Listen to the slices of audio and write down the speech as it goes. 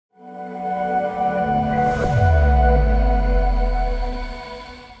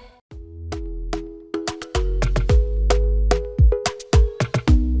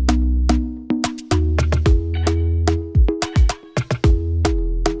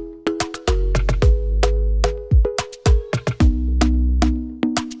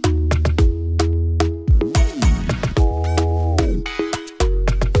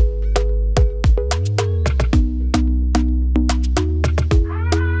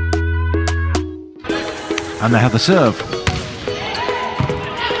And they have the serve.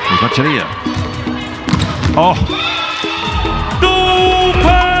 We've got Edina. Oh!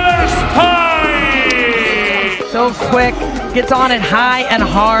 So quick, gets on it high and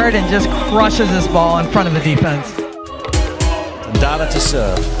hard and just crushes this ball in front of the defense. Dana to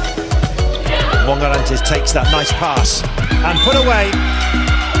serve. Mongarantes takes that nice pass and put away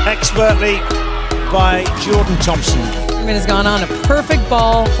expertly by Jordan Thompson. Has gone on a perfect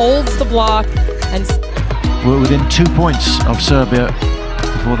ball, holds the block, and we're within 2 points of Serbia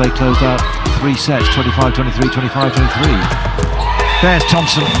before they closed out 3 sets, 25-23, 25-23. There's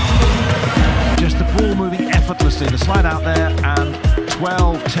Thompson. Just the ball moving effortlessly, the slide out there, and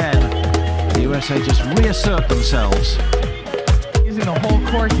 12-10. The USA just reassert themselves. Using the whole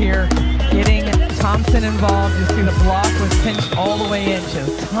court here, getting Thompson involved. You see the block was pinched all the way in,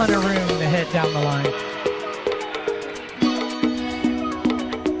 just a ton of room to hit down the line.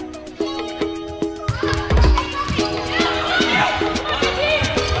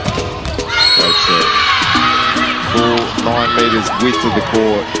 That's it. Full 9 meters width of the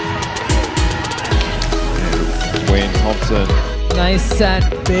court. And Wayne Thompson. Nice set,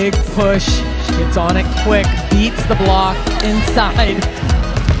 big push, gets on it quick, beats the block inside.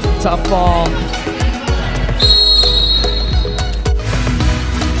 Tough ball.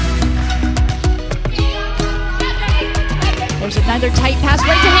 There's another tight pass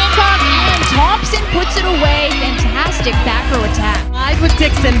right to Hancock, and Thompson puts it away. Fantastic back row attack. Side with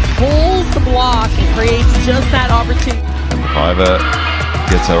Dixon, pulls the block and creates just that opportunity. Iva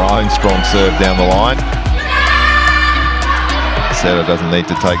gets her own strong serve down the line. Setter doesn't need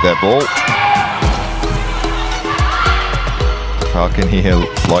to take that ball. Falcon here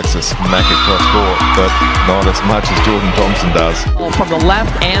likes to smack it cross court, but not as much as Jordan Thompson does. From the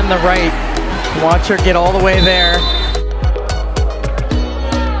left and the right. Watch her get all the way there.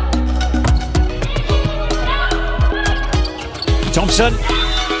 Thompson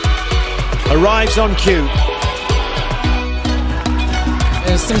arrives on cue.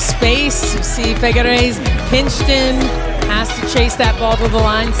 There's some space. You see Figueres pinched in, has to chase that ball to the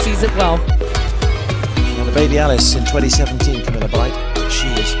line, sees it well. And the baby Alice in 2017, Camilla Bright. She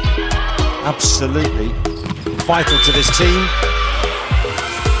is absolutely vital to this team.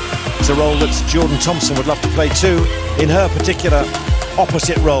 It's a role that Jordan Thompson would love to play too, in her particular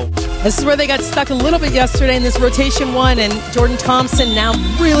opposite role. This is where they got stuck a little bit yesterday in this rotation one, and Jordan Thompson now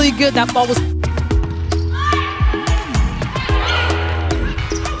really good. That ball was...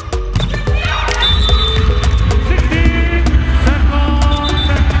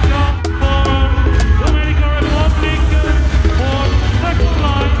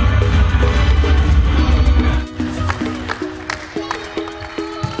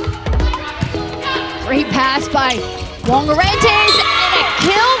 Great pass by Mongarantes, and a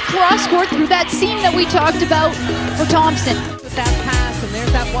kill cross court through that seam that we talked about for Thompson. With that pass, and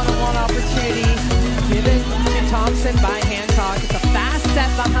there's that one-on-one opportunity given to Thompson by Hancock. It's a fast set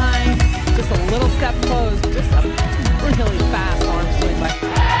behind, just a little step closed, just a really fast arm swing by.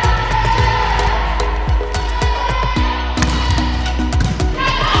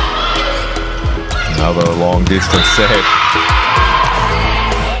 Another long distance set.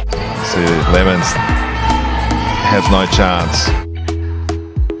 See, Lemons has no chance.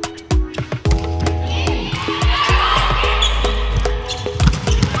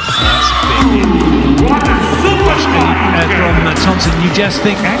 From Thompson, you just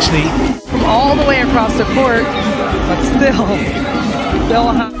think, actually, From all the way across the court, but still.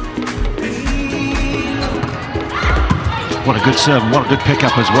 what a good serve, and what a good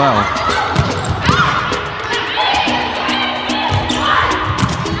pickup as well.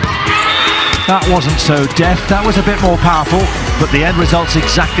 That wasn't so deft, that was a bit more powerful, but the end result's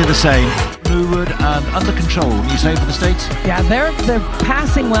exactly the same. Moved and under control, you say, for the States? Yeah, they're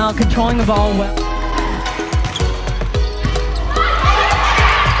passing well, controlling the ball well.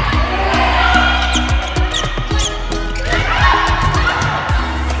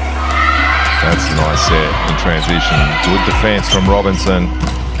 That's a nice set in transition. Good defense from Robinson.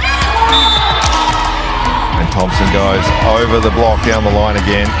 And Thompson goes over the block down the line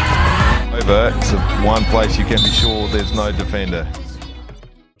again. Over to one place you can be sure there's no defender.